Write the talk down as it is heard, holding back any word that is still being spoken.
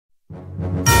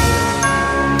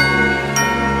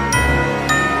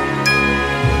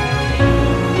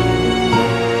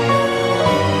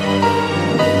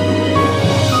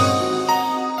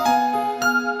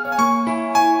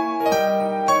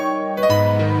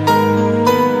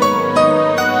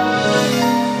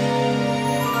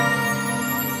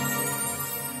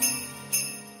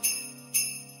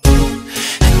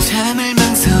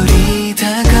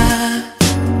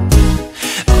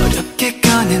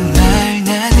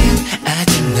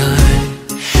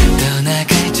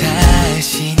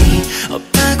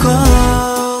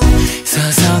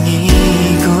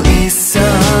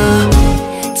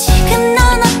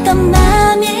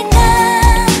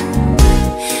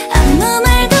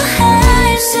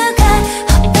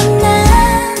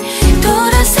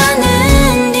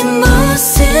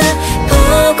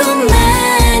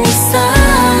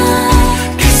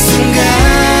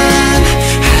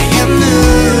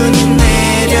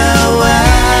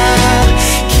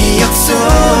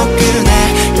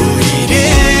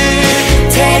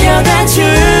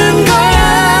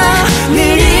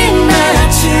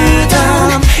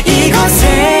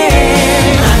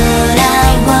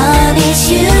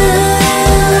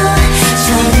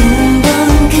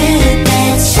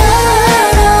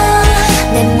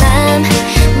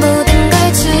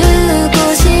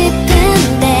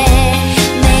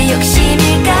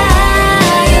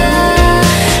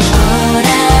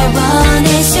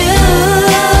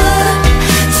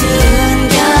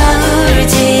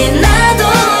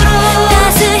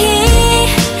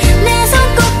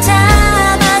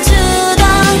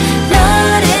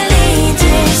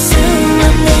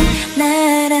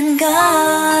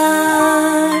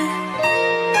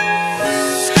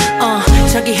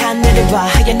저기 하늘을 봐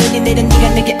하얀 눈이 내린 네가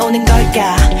내게 오는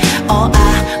걸까. All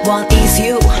I want is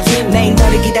you. 매일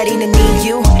너를 기다리는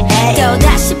이유.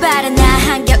 또다시 바른 나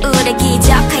한겨울의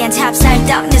기적. 하얀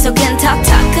찹쌀떡 내 속은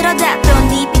턱턱. 그러다 또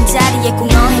네 빈자리에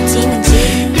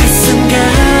공허해지는지. 그 순간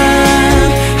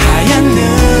하얀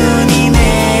눈이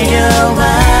내려와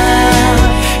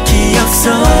기억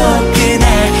속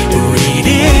그날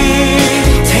우리를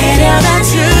데려다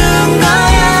준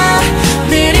거야.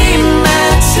 느리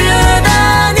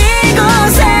맞추던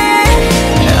이곳에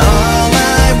All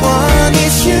I want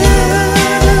is you.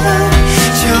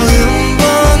 처음 본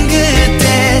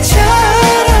그때처럼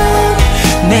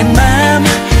내 맘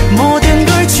모든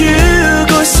걸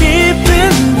주고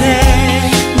싶은데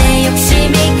내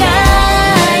욕심이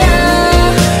가요.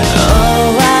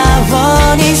 All I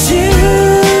want is you.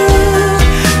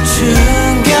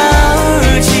 추운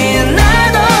겨울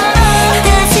지나도록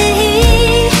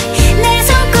따스히 내 손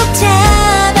꼭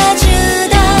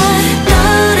잡아주던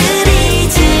너를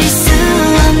잊을 수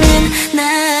없는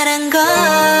나란 걸.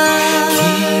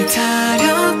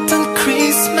 기다렸던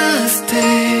크리스마스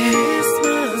데이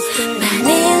많은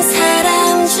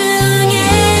사람 중에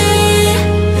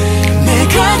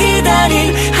내가 기다린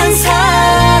한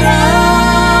사람.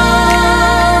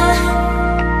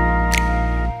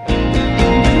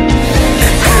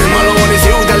 All I want is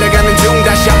you. 달려가는 중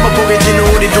다시 한번 보게 되는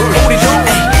우리 둘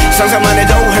상상만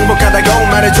해도 행복하다고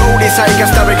말해줘. 우리 사이가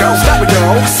stop it go.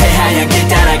 새하얀 길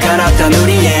따라 걸었던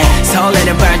우리의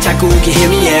설레는 발자국이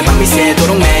희미해. 밤이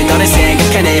새도록 매일 너를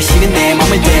생각하네. 쉬는 내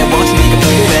맘을 데워준 네가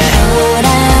필요해. All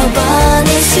I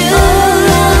want is you.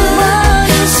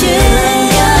 추운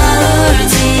겨울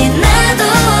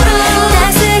지나도록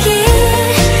따스히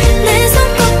내 손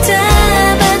꼭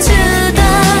잡아주던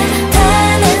단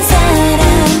한 사람.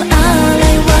 All I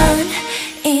want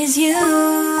is you.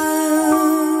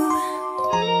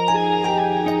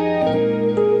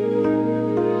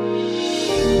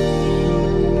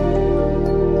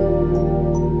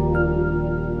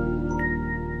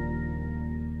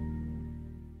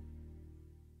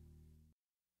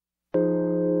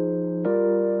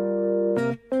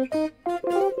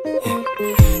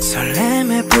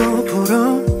 설렘의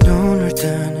부부로 눈을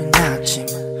뜨는 아침.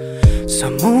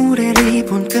 선물의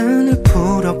리본끈을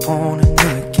풀어보는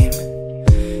느낌.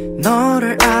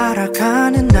 너를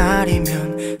알아가는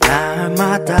날이면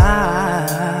날마다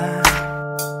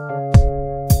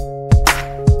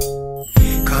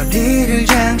거리를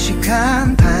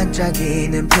장식한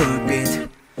반짝이는 불빛.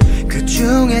 그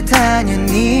중에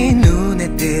당연히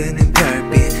눈에 뜨는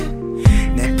별빛.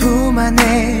 내 품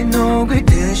안에 녹을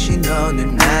듯이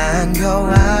너는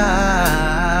안겨와.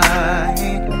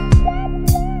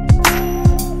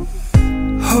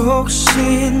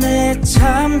 혹시 내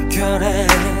참결에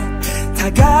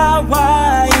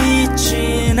다가와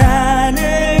있진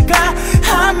않을까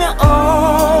하며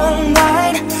all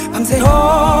night 밤새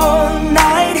all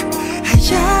night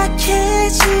하얗게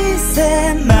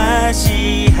지새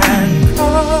맞이한 걸.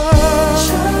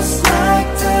 Just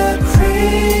like the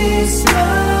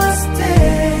Christmas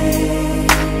day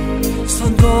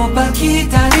손꼽아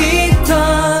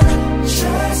기다리던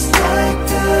Just like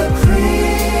the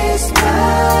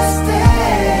Christmas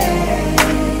day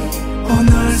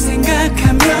오늘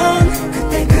생각하면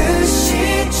그때 그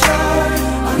시절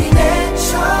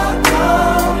어린애처럼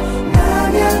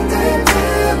마냥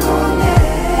들뜨곤 해.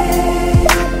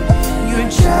 You're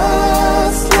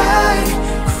just like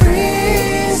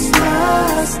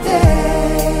Christmas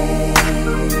day.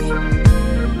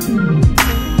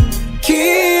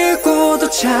 길고도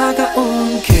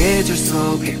차가운 계절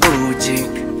속에 오직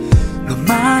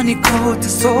너만이 코트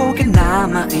속에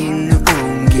남아있는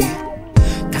온기.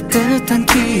 따뜻한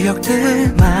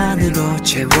기억들만으로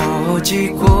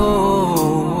채워지고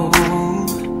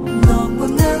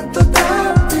너무나 또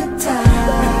따뜻한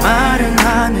메마른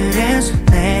하늘에서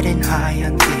내린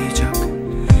하얀 기적.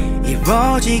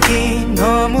 이루어지기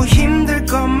너무 힘들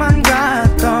것만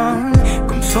같던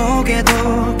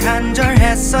꿈속에도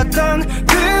간절했었던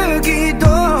그 기도.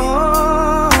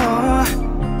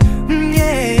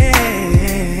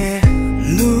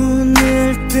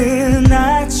 눈을 뜬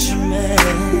아침에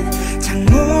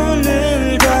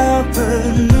창문을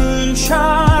덮은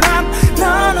눈처럼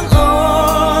너는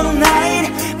all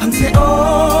night 밤새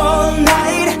all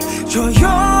night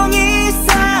조용히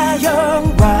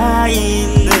쌓여와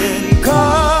있는 걸.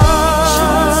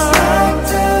 Just like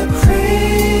the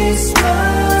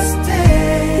Christmas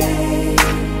day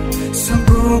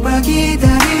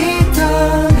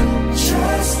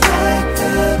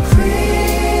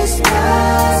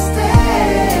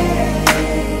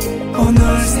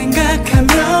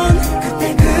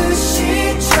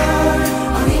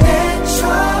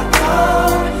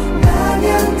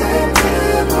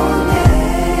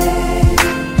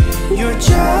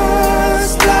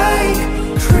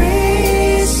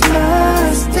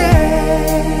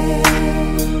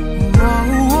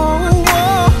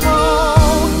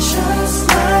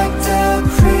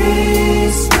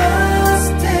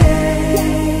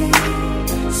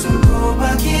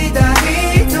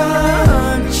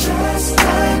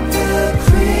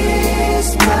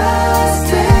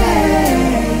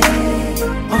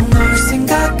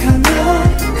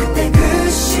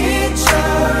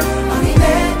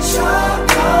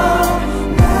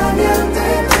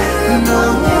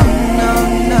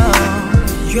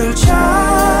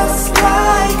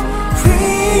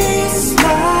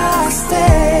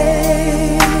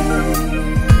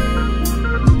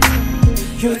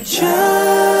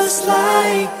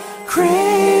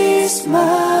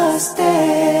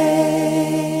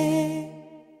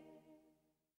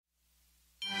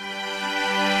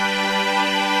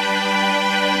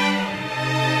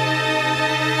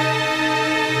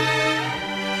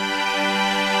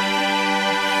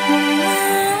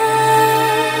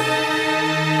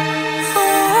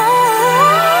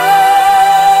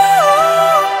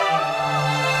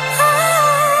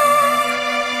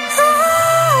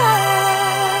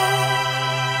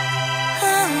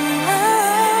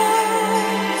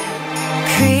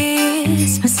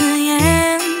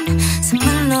end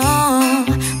선물로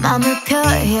마음을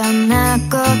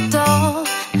표현하고 또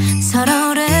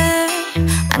서로를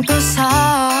안고서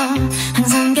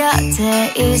항상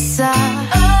곁에 있어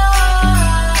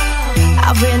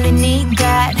I really need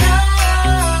that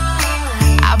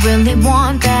I really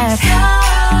want that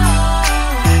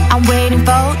I'm waiting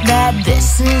for that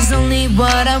This is only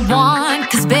what I want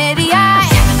Cause baby I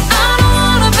don't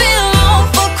wanna be alone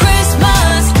for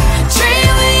Christmas Tree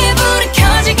위에 불이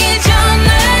켜지기 전에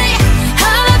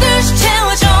하나 둘씩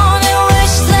채워줘 내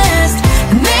wish list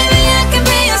And maybe I can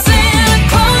be your Santa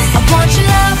Claus I want your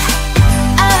love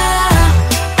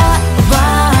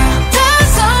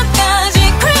다섯 가지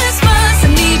Christmas I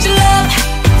need your love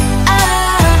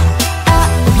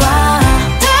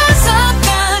다섯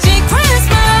가지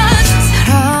Christmas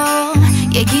서로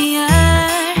얘기할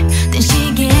땐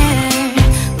시길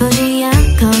보지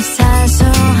않고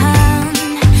사소한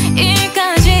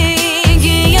일까지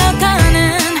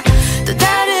기억하는 또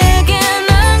다르게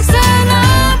항상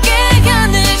함께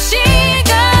가는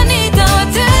시간이 더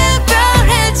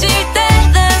특별해질 때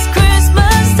Last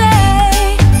Christmas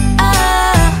Day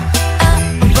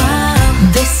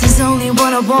This is only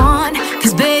what I want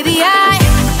Cause baby I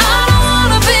don't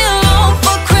wanna be alone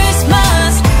for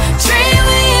Christmas Tree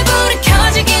위에 불이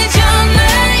켜지기 전에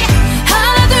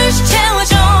하나 둘씩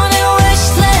채워줘 내 wish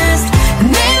list And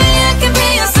maybe I can be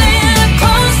your Santa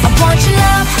Claus I want your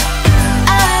love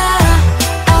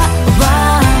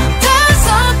다섯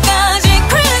가지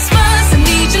Christmas I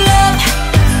need your love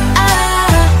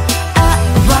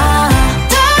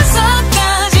다섯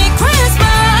가지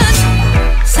Christmas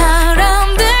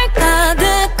사람들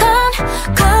가득한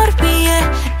거리 위에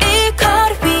이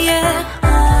거리 위에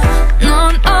넌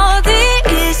어디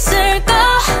있을까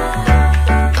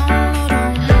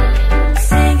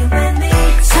Sing it with me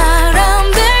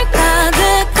사람들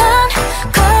가득한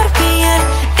거리 위에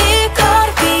이 거리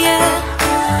위에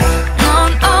넌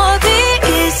어디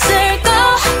있을까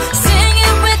Sing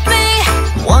it with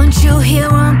me Want you here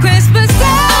on Christmas Day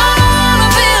I don't wanna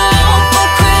be alone for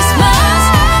Christmas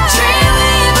Tree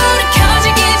위에 불이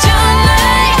켜지기 전에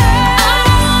I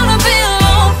don't wanna be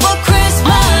alone for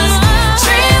Christmas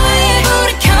Tree 위에 불이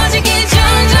켜지기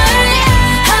전에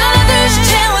하나 둘씩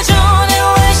채워줘 내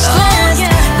wish list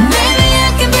Maybe I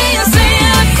can be your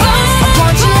Santa Claus I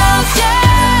want your love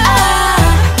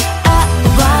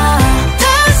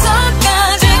다섯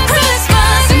가지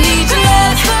Christmas I need your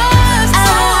love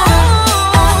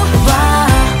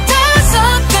다섯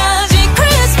가지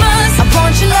Christmas I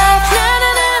want your love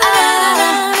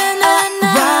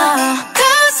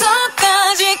다섯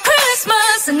가지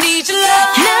Christmas I need your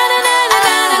love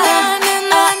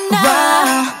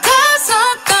다섯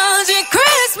가지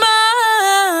Christmas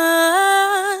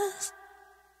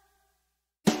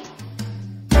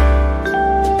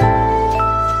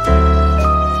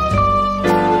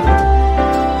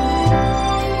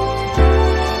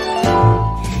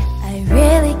I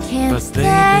really can't But stay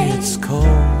baby, it's cold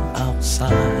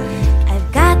outside.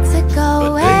 I've got to go But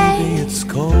baby, away it's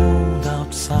cold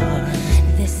outside.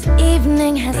 This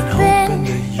evening has Been hoping been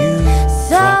that you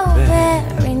so drop in.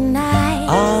 very nice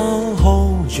I'll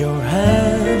hold your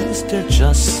hands, they're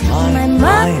just like My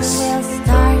mother ice. will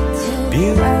start to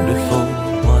Beautiful,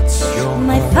 worry what's your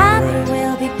My father hurry?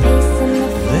 will be pacing the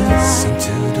Listen floor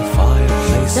to the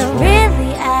fireplace So roar.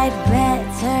 really I'd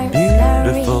better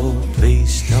Beautiful, scurry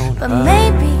please don't But hurry.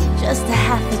 maybe just a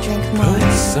half a drink more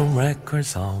Put some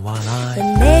records on while The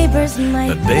I neighbors might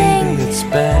But baby, think it's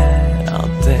bad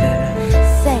out there.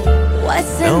 Say,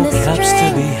 what's No in this caps to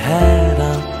be drink? had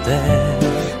out there.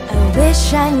 I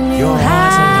wish I knew Your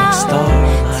eyes are like how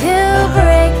starlight to now.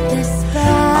 break the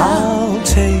spell I'll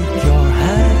take your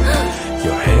hand.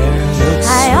 Your hair looks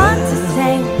I ought to swell.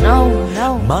 say no, no,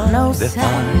 Mind no if sir I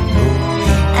move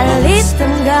At close? least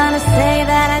I'm gonna say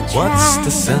that I tried What's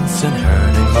the sense in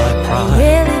hurting my pride?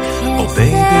 Really can't Oh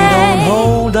baby, stay. don't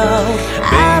hold out.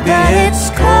 Baby, but it's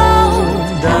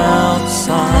cold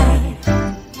outside.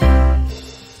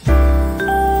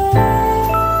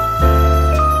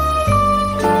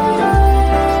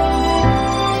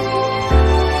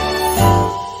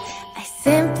 I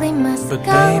simply must But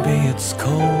go baby, it's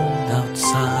cold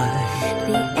outside.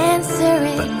 The answer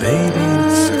is But baby,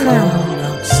 it's no. cold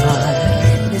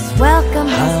outside. This welcome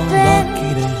How has been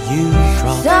lucky that you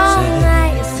dropped so in.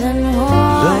 nice and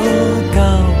warm Look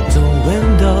out the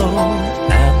window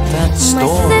at that My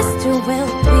store. sister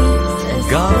will be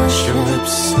Gosh, your suspicious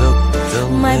lips look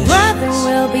delicious. My brother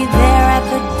will be there at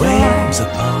the Waves door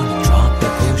upon a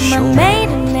tropical My shore.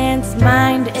 maiden aunt's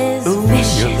mind is Ooh,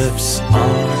 vicious your lips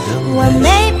are delicious. Well,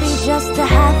 maybe just to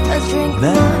have a drink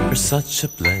Never more such a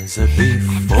blizzard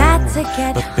before. Got to to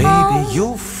get but home. baby,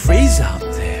 you'll freeze out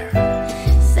there.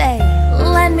 Say,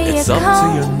 lend me It's a up comb. to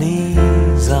your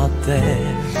knees out there.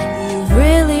 You've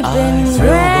really been I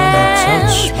thrill when you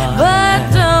touch grand, my but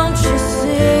hand. don't you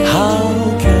see? How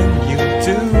can you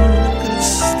do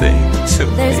this thing to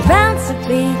There's me? bound to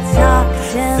be talk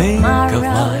Think of tomorrow. my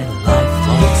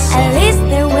lifelong At sorrow. least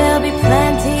there will be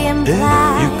plenty If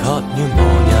implied. you caught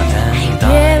pneumonia and really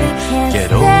died, can't get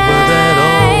over that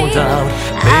old doubt.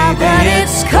 I bet Baby,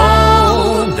 it's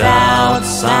cold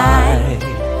outside.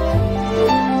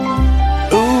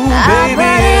 Ooh, I baby,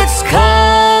 bet it's cold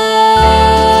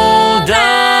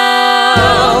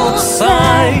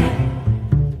outside.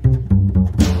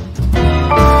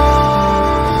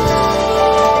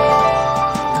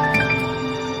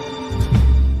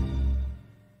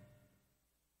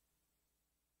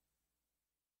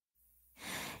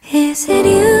 Is it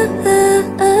you,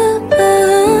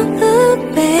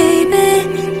 baby?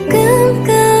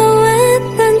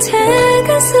 꿈꿔왔던 작은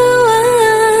소원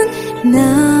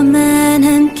너만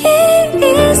함께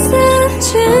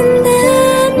있어준다면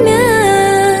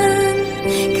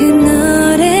그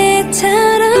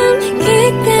노래처럼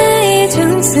귓가의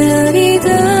종소리도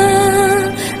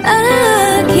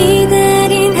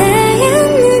기다린 하얀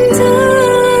눈도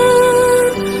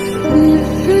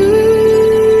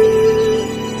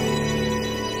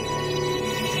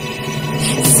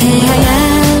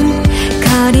새하얀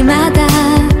거리마다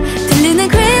들리는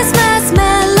크리스마스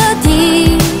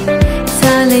멜로디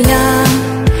설레어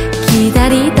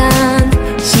기다리던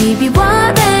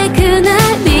 12월의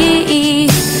그날이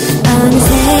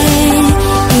어느새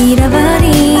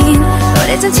잃어버린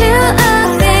오래전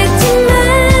추억됐지만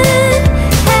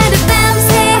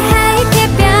하룻밤새 하얗게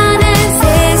변한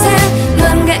세상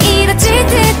뭔가 이렇지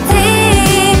듯해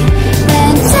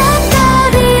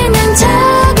반짝거리는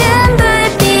작은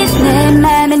불빛 내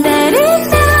맘엔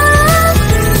들이다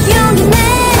용기 내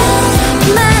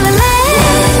말할래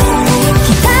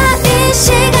기다릴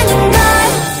시간인걸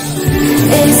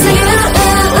It's you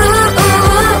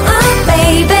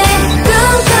baby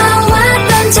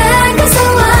꿈꿔왔던 작은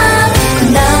소원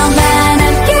너만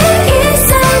함께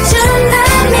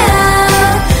있어준다면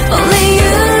Only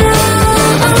you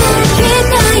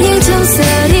귓가의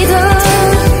종소리도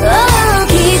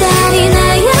기다린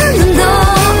하얀 눈도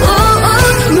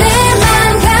내 맘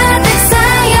가득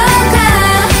쌓여가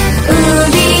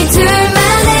우리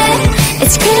둘만의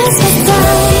It's Christmas time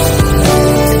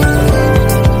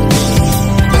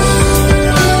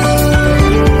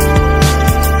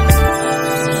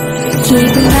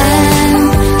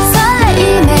기분만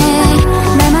설레임에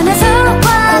나만의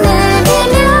소원을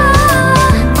빌며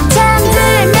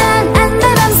잠들면 안 돼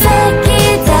밤새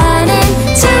기다린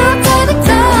추억들이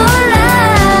떠올라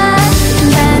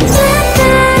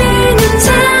반짝거리는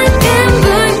작은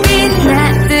불빛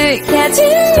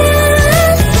나득해지면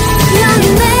여기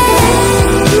내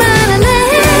말하네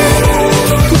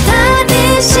기다릴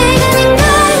시간인걸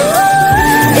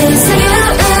It's you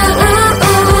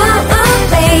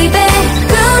baby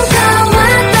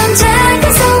꿈꿔왔던 작은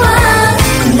소원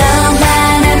너만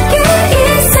함께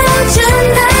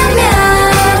있어준다면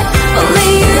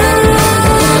Only you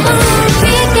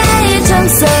귓가의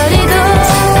종소리도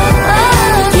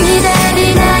기다린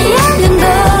하얀 눈도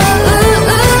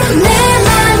내 맘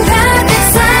가득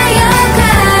쌓여가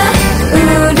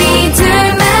우리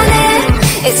둘만의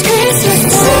It's Christmas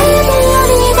time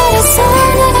열이 달았어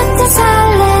내 같은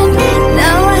설렘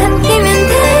너와 함께면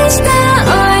다시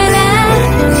떠올라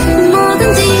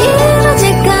뭐든지 이루어질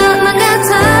것만 같아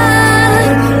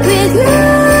With you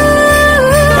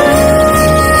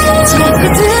자꾸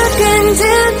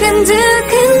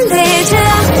두근두근두근대죠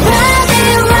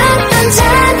바래왔던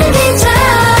작은 기적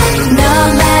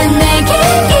너만 내게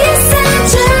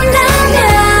있어준다면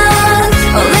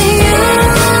Only you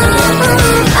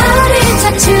어린 적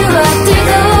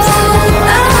추억들도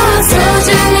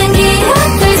소중한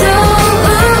기억들도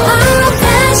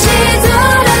다시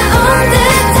돌아온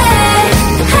듯해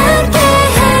함께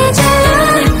해줘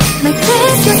My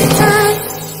Christmas time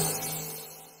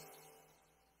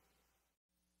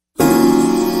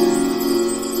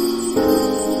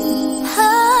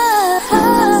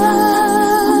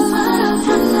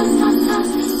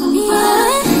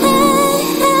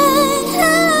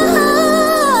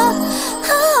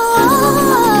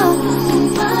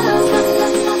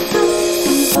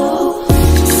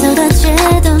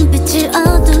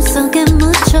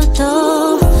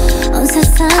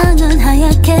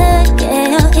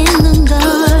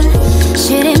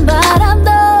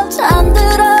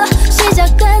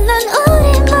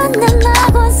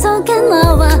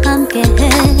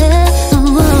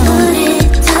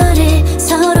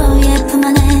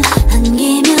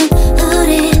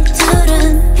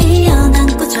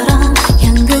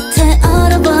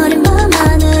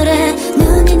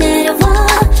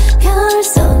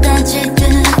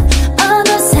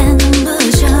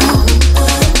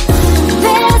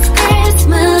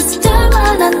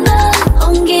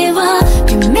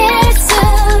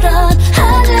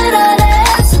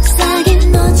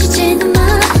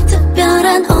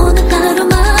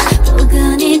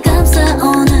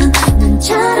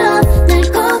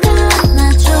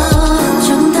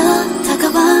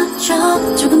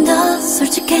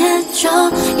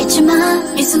멈춰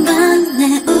있지만 이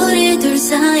순간에 우리 둘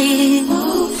사이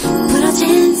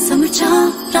부러진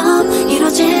선물처럼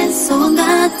이루어진 소원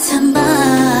같은 밤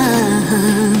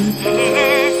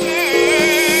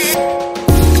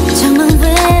정말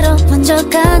외로운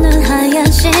적가는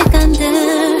하얀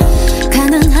시간들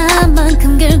가능한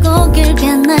만큼 길고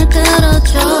길게 날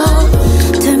끌어줘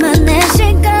둘만의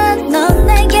시간 넌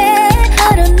내게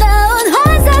아름다운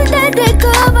환상들의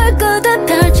꿈을 꾸듯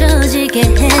펼쳐지게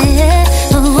해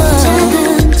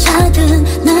작은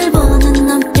작은 날 보는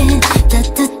눈빛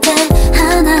따뜻해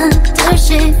하나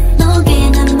둘씩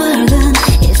녹이는 붉은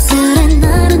입술에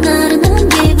나른나른한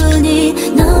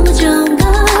기분이 너무 좋은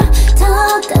걸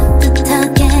더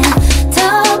따뜻하게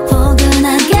더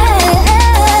포근하게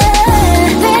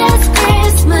This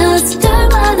Christmas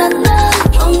둘만 안는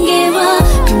온기와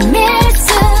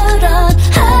비밀스런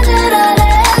하늘 아래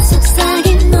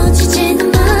속삭인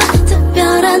놓치지는 마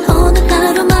특별한 오늘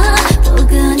하루만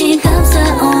포근히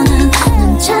감싸오는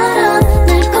눈처럼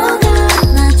날 꼭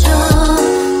안아줘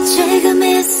지금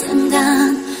이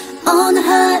순간 오늘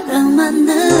하루만은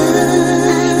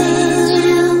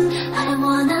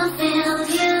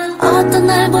어떤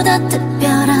날보다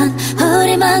특별한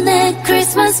우리만의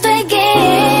크리스마스 되길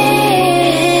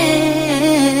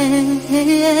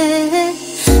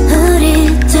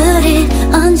우리 둘이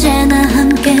언제나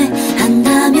함께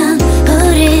한다면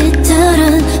우리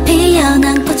둘은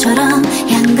피어난 꽃처럼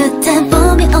향긋해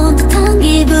봄이 온 듯한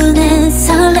기분에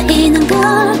설레이는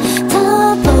걸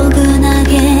더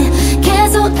포근하게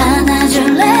계속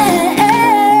안아줄래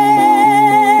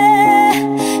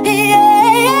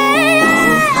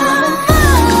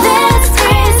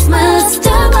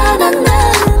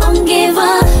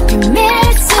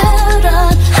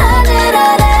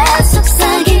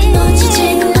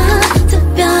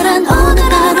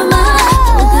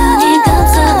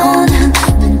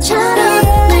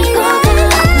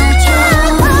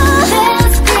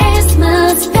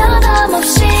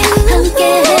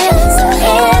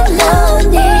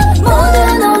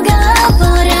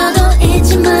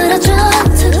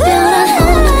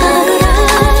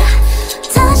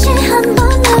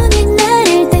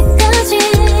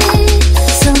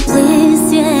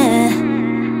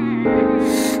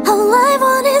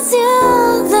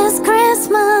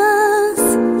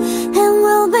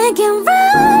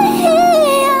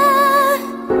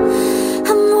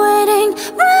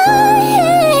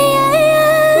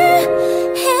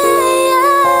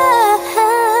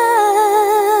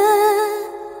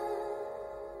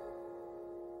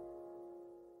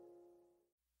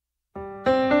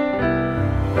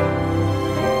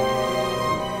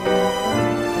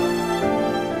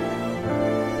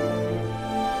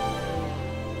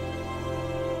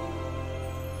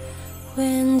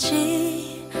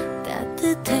왠지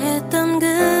따뜻했던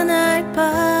그날 밤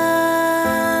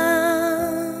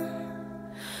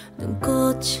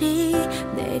눈꽃이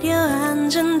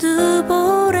내려앉은 두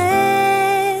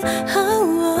볼에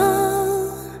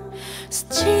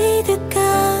스치듯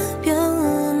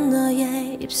가벼운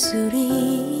너의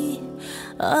입술이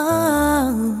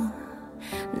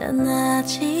난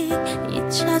아직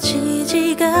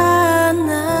잊혀지지가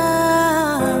않아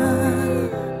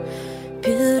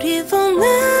Beautiful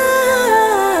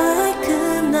night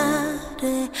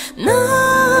그날의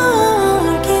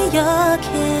널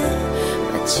기억해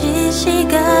마치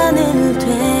시간을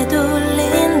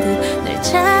되돌린 듯 널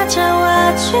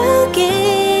찾아와 주길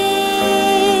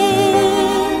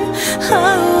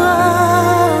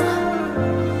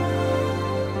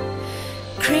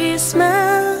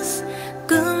Christmas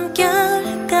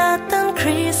꿈결 같던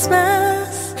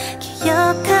Christmas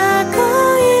기억하고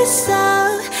있어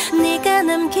네가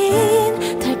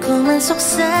남긴 달콤한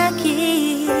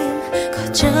속삭임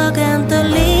커져간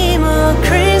떨림 Oh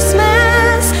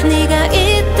Christmas 네가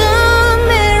있던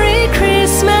Merry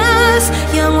Christmas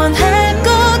영원할 것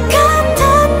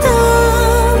같았던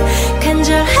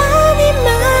간절한 이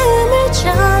마음을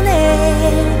전해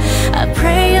I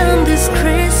pray on this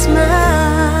Christmas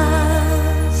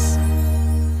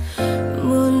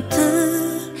문득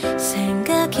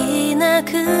생각이 나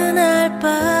그날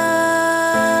밤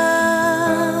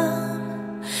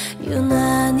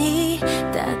유난히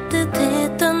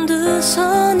따뜻했던 두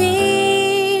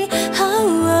손이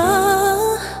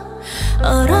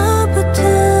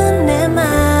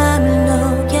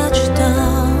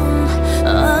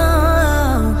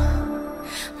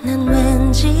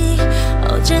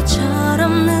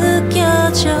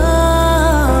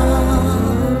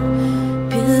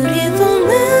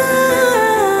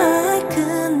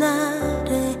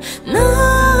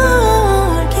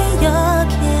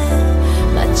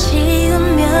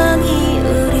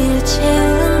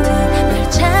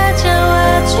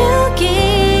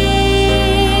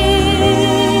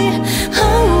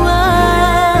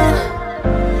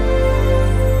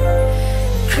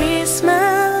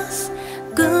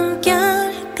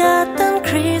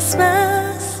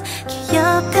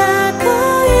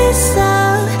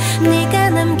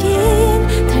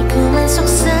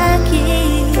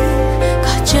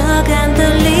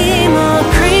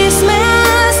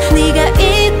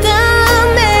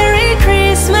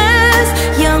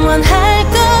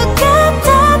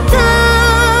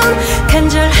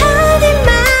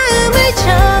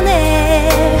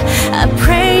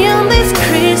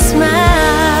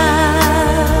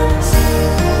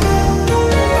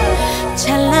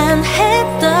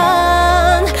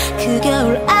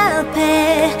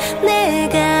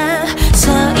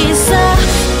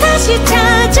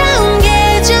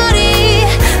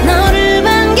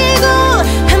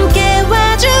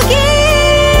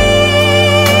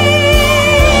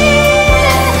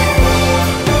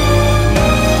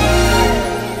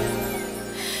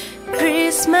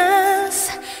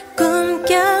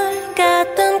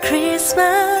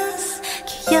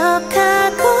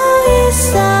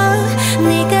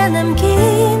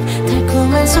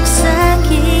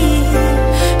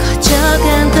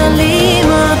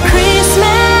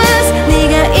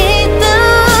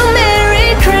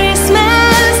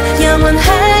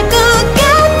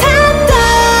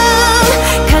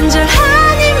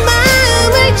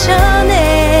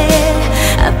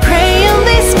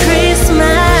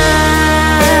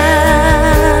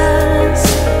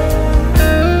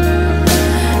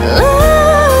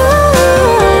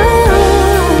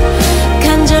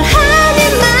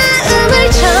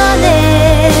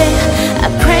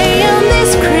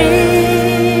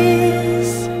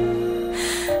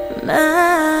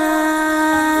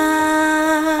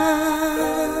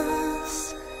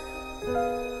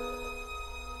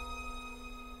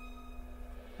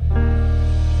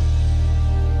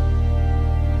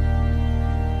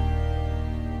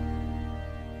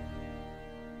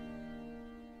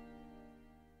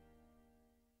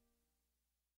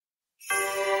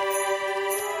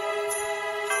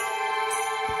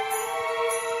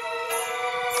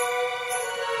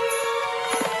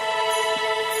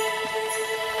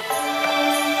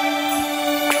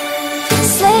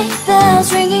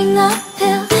bells ringing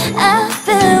uphill. I've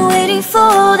been waiting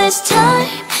for this time,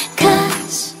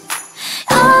 'cause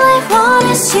all I want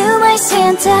is you, my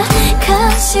Santa,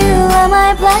 'cause you are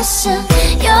my blessing.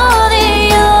 You're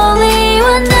the only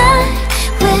one I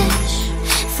wish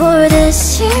for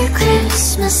this year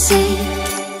Christmas Eve.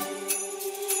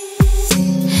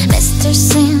 Mr.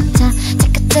 Santa,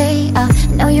 take a day off,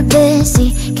 know you're busy,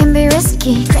 can be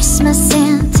risky. Christmas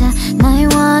Santa, now you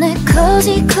want a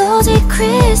cozy, cozy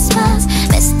Christmas.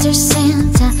 Mr.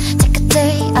 Santa, take a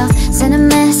day off, send a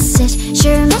message,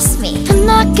 sure you miss me. I'm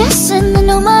not guessing, I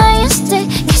know my instinct,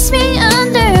 kiss me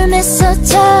under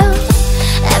mistletoe.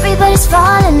 Everybody's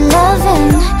falling, loving,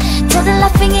 till they're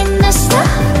laughing in the snow.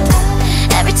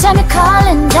 Every time you're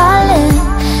calling, darling,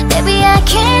 baby, I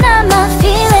can't hide my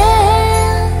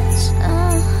feelings.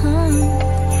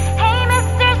 Hey,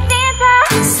 Mr. Santa,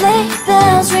 sleigh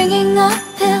bells ringing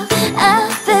uphill.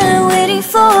 I've been waiting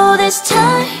for this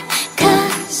time,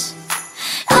 'cause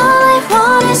all I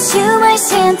want is you, my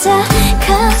Santa,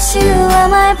 'cause you are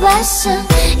my blessing.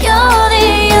 You're the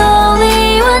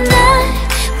only one I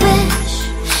wish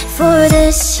for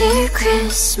this year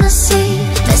Christmas Eve.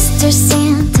 Mr.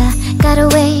 Santa, gotta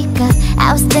wake up, I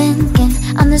was thinking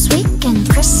on this weekend.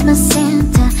 Christmas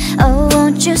Santa, oh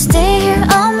won't you stay here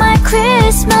on my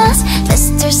Christmas.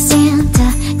 Mr. Santa,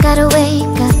 gotta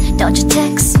wake up, don't you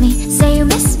text me, say you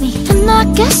miss me. I'm not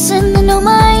guessing, I know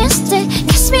my instinct,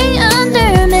 kiss me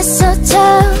under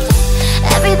mistletoe.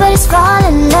 Everybody's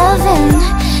falling, loving,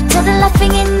 till they're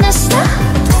laughing in the snow.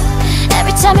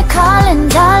 Every time you're calling,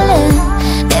 darling,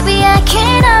 baby, I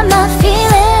can't hide my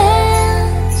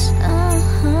feelings.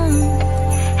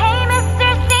 Hey, Mr.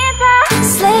 Santa,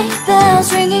 sleigh bells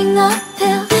ringing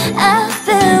uphill. I've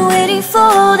been waiting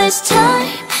for this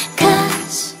time,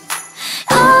 'cause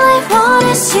all I want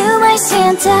is you, my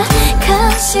Santa,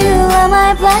 'cause you are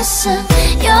my blessing.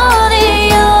 You're the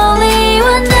only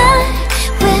one I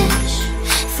wish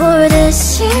for this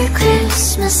year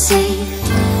Christmas Eve.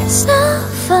 Snow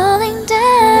falling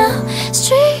down,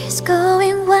 streets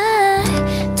going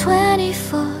wide,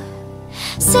 24,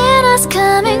 Santa's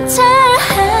coming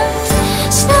down.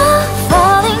 Snow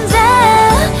falling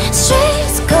down,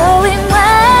 streets going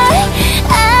wide,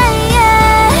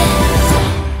 yeah.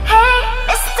 Hey,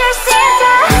 Mr.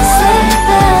 Santa, sleigh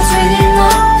bells ringing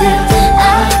uphill.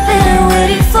 I've been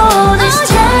waiting for this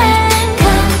time,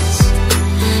 'cause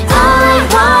all I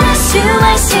want is you,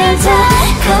 my Santa,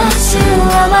 'cause you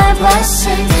are my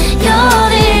blessing. You're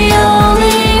the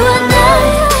only one I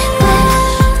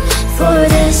wish for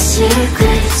this year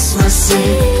Christmas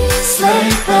Eve.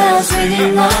 Sleigh bells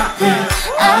ringing uphill.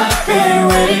 I've been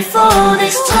waiting for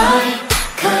this time,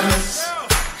 'cause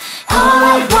all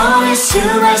I want is you,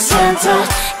 my Santa,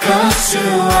 'cause you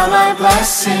are my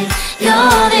blessing.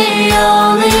 You're the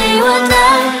only one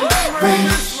I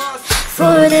wish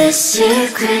for this year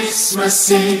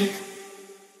Christmas Eve.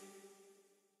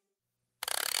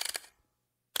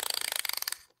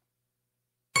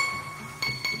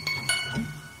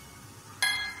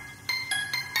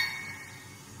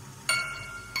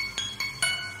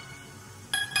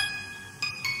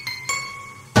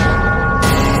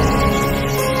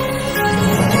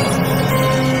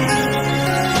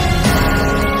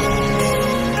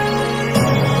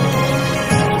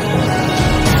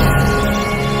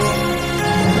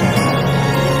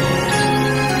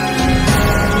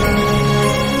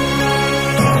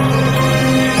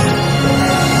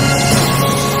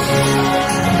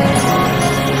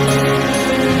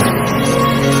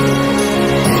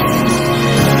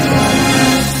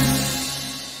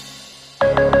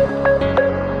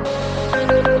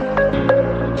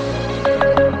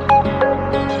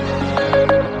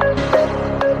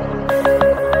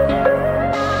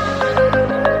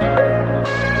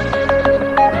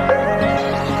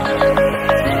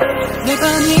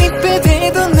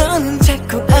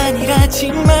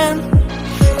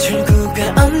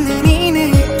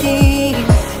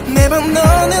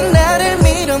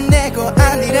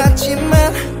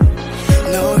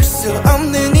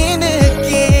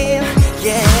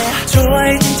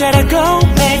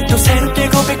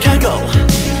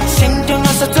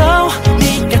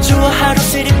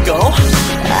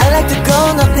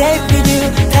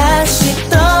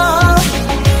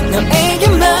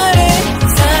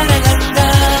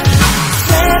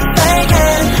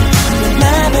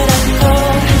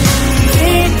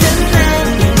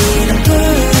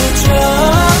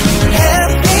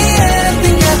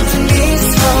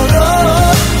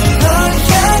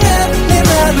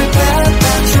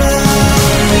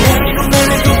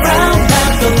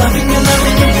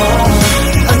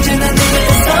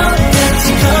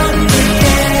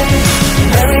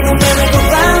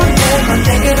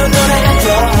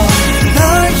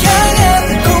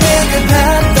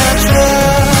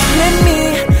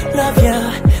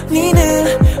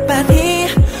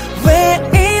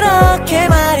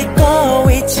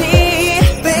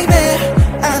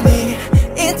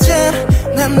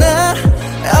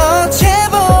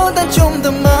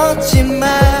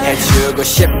 보고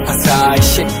싶어서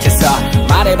시켜서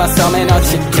말해봤어 매너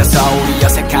지켜서 우리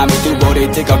어색함이 두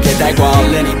볼을 뜨겁게 달고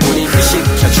얼른 이 분위기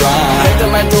시켜줘 말도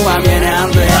말도 하면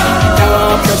안돼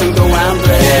강한 표정도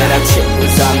안돼 나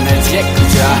치고서 날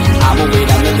지켜줘 아무 일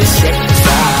없는 듯 시켜서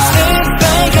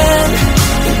새빨간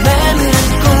내 맘을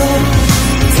안고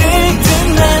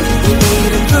들뜬한 이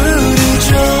이름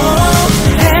부르죠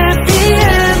Happy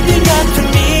ending 같은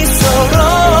미소로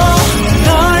널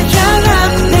향한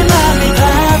내 맘을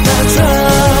받아줘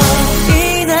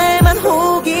이날만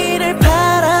오기를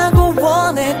바라고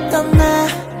원했던 나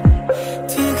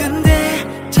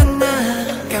두근대잖아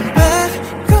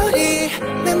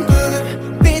깜빡거리는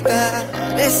불빛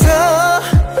아래서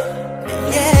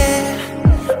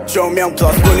조명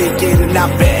플러스 분위기는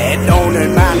앞에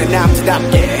오늘만은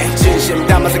남자답게 진심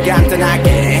담아서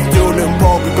간단하게 두 눈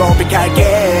보고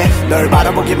고백할게 널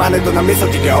바라보기만 해도 난 미소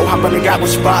띄고 한 번은 가고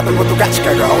싶어 하던 곳도 같이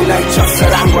가고 나의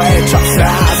첫사랑과의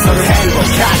첫사랑 서로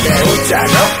행복하게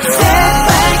웃자고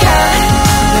새빨간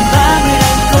내 맘을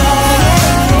안고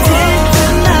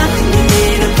들뜬한 이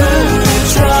이름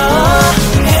부르죠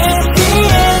Happy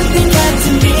ending 같은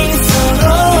미소로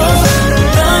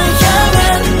널 향한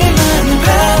내 맘을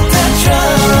받아줘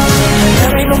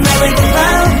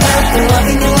Merry-go-round 또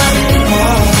어딘가 와는 뭐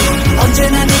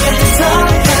언제나 네 곁에서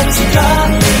같이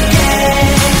걷을게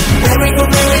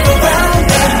Merry-go-round 맘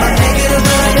내게로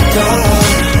돌아가도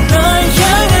널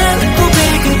향한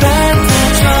고백을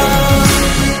받아줘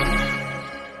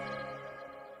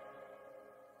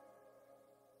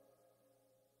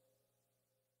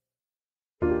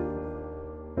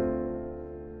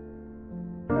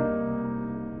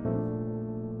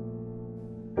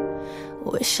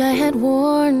Wish I had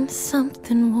worn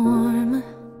something warm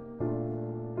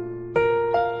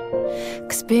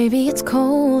 'cause baby it's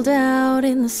cold out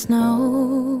in the snow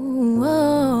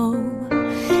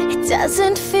It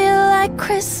doesn't feel like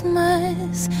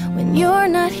Christmas when you're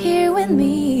not here with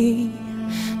me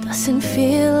Doesn't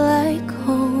feel like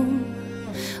home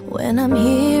when I'm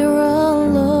here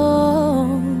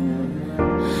alone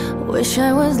Wish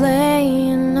I was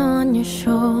laying on your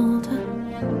shoulder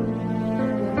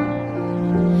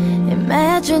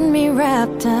Imagine me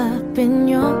wrapped up in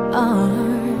your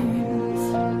arms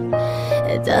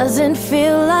It doesn't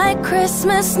feel like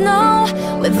Christmas, no,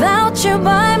 without you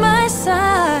by my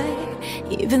side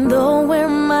Even though we're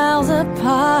miles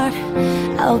apart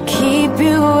I'll keep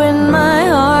you in my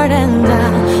heart And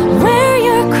I'll wear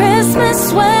your Christmas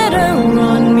sweater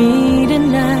on me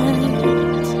tonight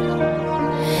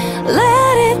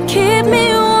Let it keep me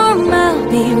warm, I'll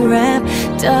be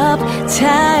wrapped up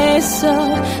tight So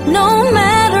no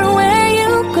matter where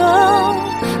you go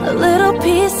A little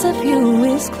piece of you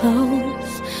is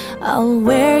close I'll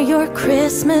wear your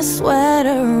Christmas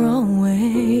sweater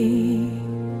always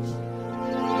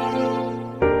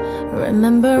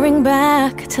Remembering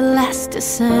back to last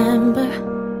December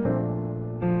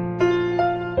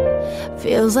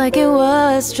Feels like it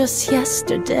was just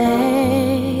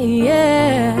yesterday,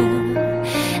 yeah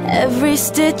Every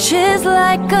stitch is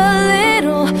like a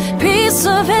little piece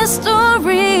of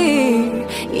history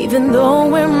Even though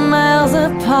we're miles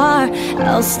apart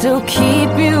I'll still keep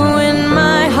you in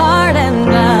my heart And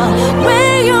I'll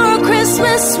wear your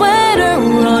Christmas sweater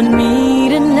on me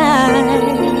tonight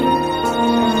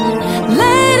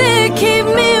Let it keep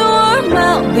me warm,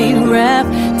 I'll be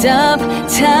wrapped up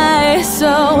tight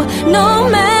So no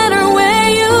matter where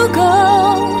you go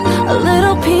A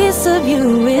little piece of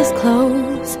you is close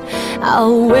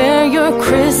I'll wear your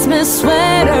Christmas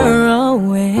sweater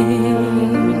always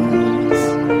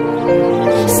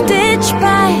Stitch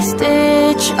by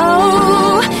stitch,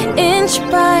 oh Inch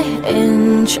by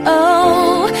inch,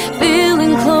 oh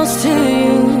Feeling close to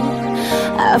you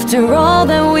After all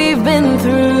that we've been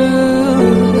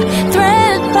through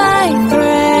Thread by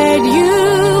thread, you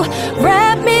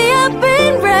wrap me up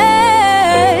in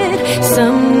red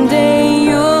Someday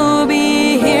you'll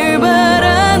be here, but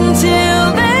until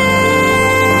then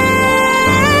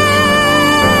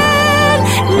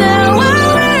Now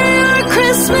I'll wear your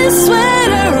Christmas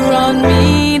sweater on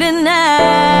me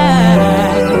tonight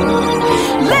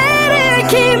Let it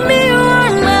keep me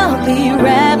warm, I'll be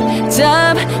wrapped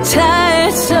up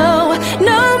tight So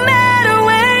no matter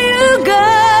where you go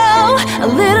A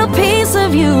little piece of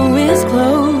you is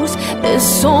close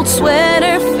This old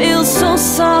sweater feels so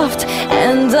soft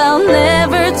And I'll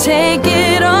never take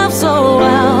it off So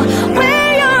I'll wear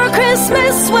your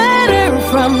Christmas sweater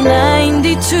from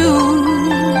 92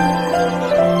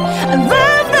 I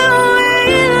love the way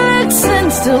it looks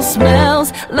and still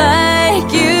smells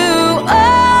like you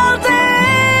all day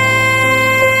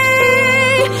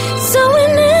So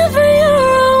whenever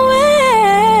you're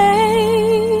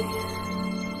away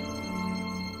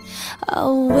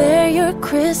I'll wear your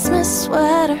Christmas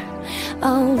sweater.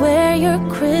 I'll wear your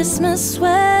Christmas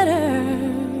sweater.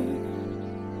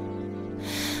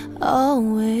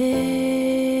 Always.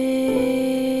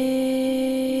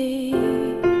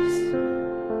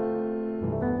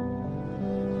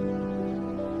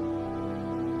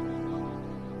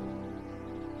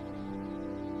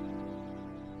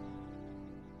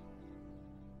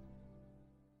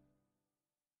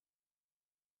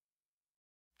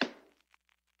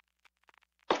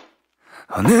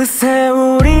 어느새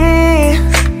우리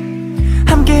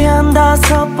함께한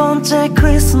 5번째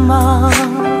크리스마스.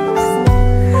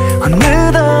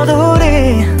 어느덧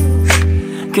우리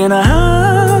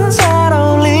꽤나 잘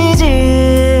어울리지.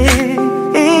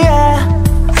 Yeah.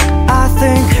 I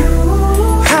think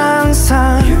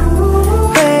항상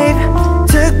babe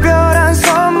특별한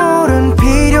선물은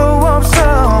필요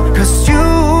없어. Cause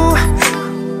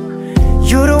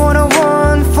you're the one I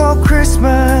want for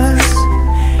Christmas.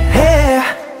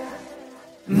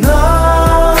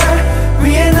 널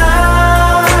위해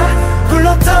나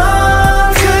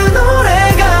불렀던 그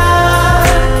노래가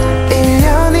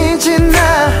 1년이 지나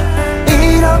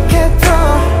이렇게 또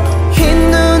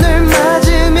흰 눈을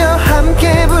맞으며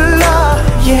함께 불러.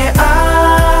 Yeah,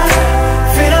 I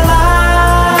feel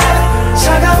alive.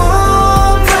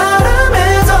 차가운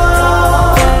바람에도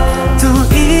또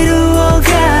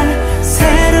이루어갈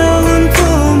새로운 꿈.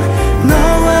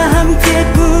 너와 함께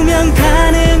꾸면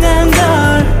가능한 걸.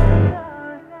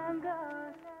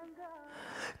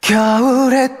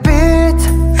 겨울 햇빛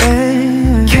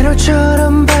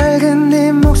캐롤처럼 밝은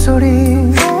네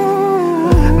목소리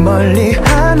멀리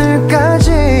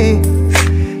하늘까지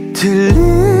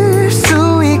들릴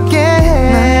수 있게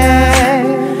해.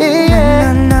 I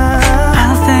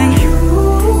thank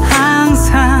you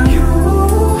항상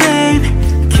babe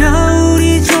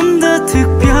겨울이 좀 더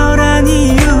특별한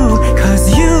이유.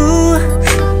 Cause you're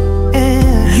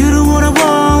the one I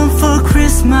want for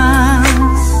Christmas.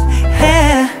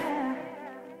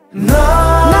 널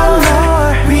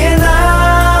위해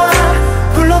나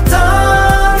불렀던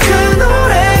그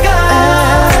노래가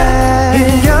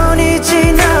 1년이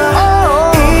지나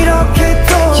이렇게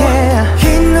또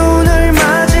흰 눈을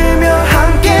맞으며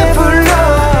함께 불러.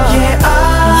 Yeah, I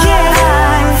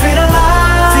feel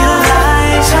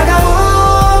alive. 차가운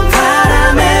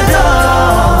바람에도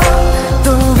또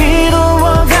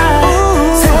이루어갈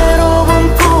새로운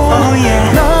꿈.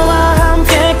 너와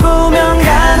함께 꾸면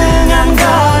가능한 걸.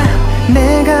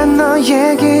 내가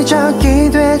너의 기적이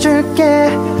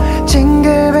돼줄게.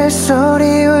 징글벨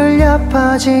소리 울려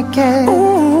퍼지게.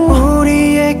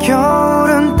 우리의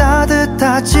겨울은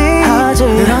따뜻하지.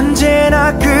 늘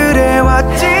언제나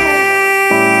그래왔지.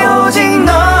 오직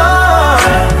널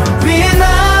위해 나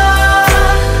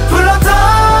불렀던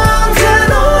그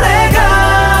노래가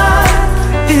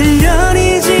 1년이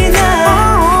지나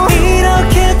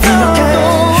이렇게 또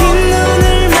흰 눈을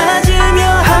맞으며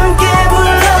함께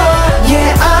불러.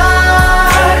 Yeah, I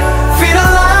feel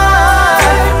alive.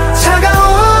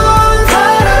 차가운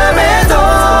바람에도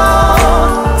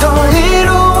또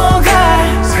이루어갈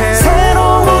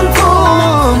새로운 꿈.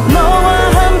 너와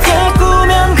함께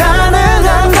꾸면 가능한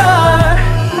걸.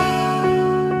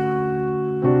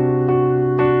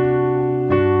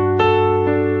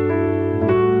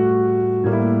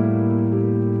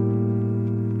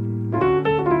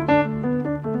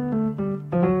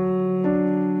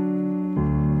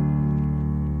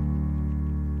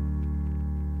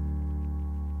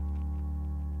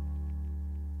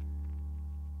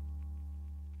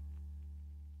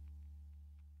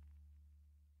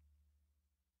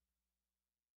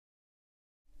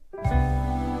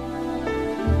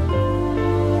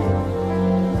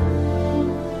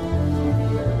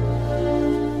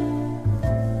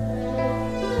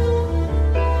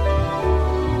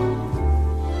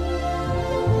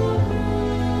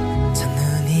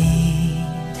 첫눈이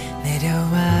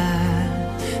내려와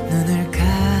눈을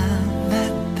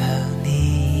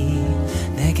감았더니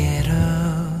내게로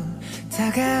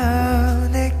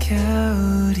다가오네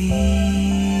겨울이.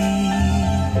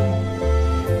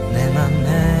 내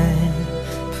맘에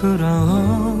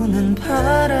불어오는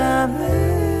바람은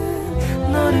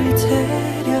너를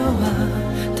데려와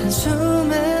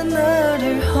단숨에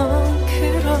나를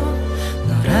헝클어.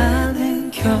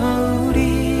 너라는 겨울이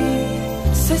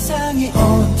세상이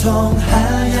온통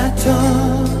하얗도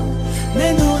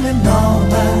내 눈엔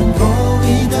너만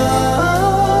보이던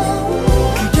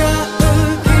그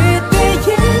겨울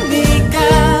그때의 네가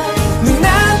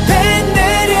눈앞에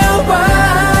내려와.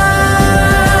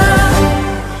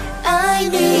 I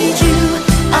need you.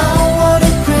 I want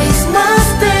a Christmas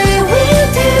day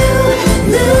with you.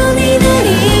 눈이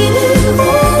내리는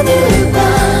오늘 밤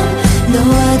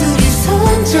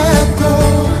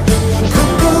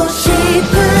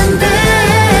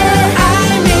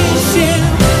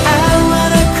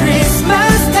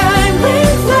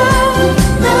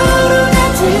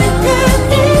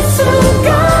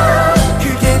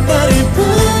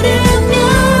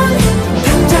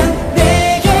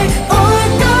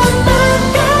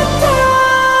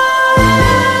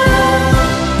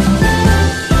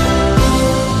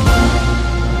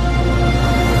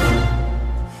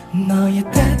너의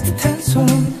따뜻한 손,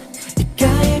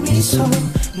 입가의 미소,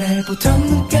 날 보던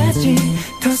눈까지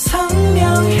더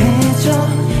선명해져.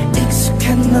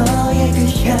 익숙한 너의 그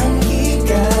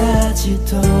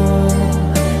향기까지도.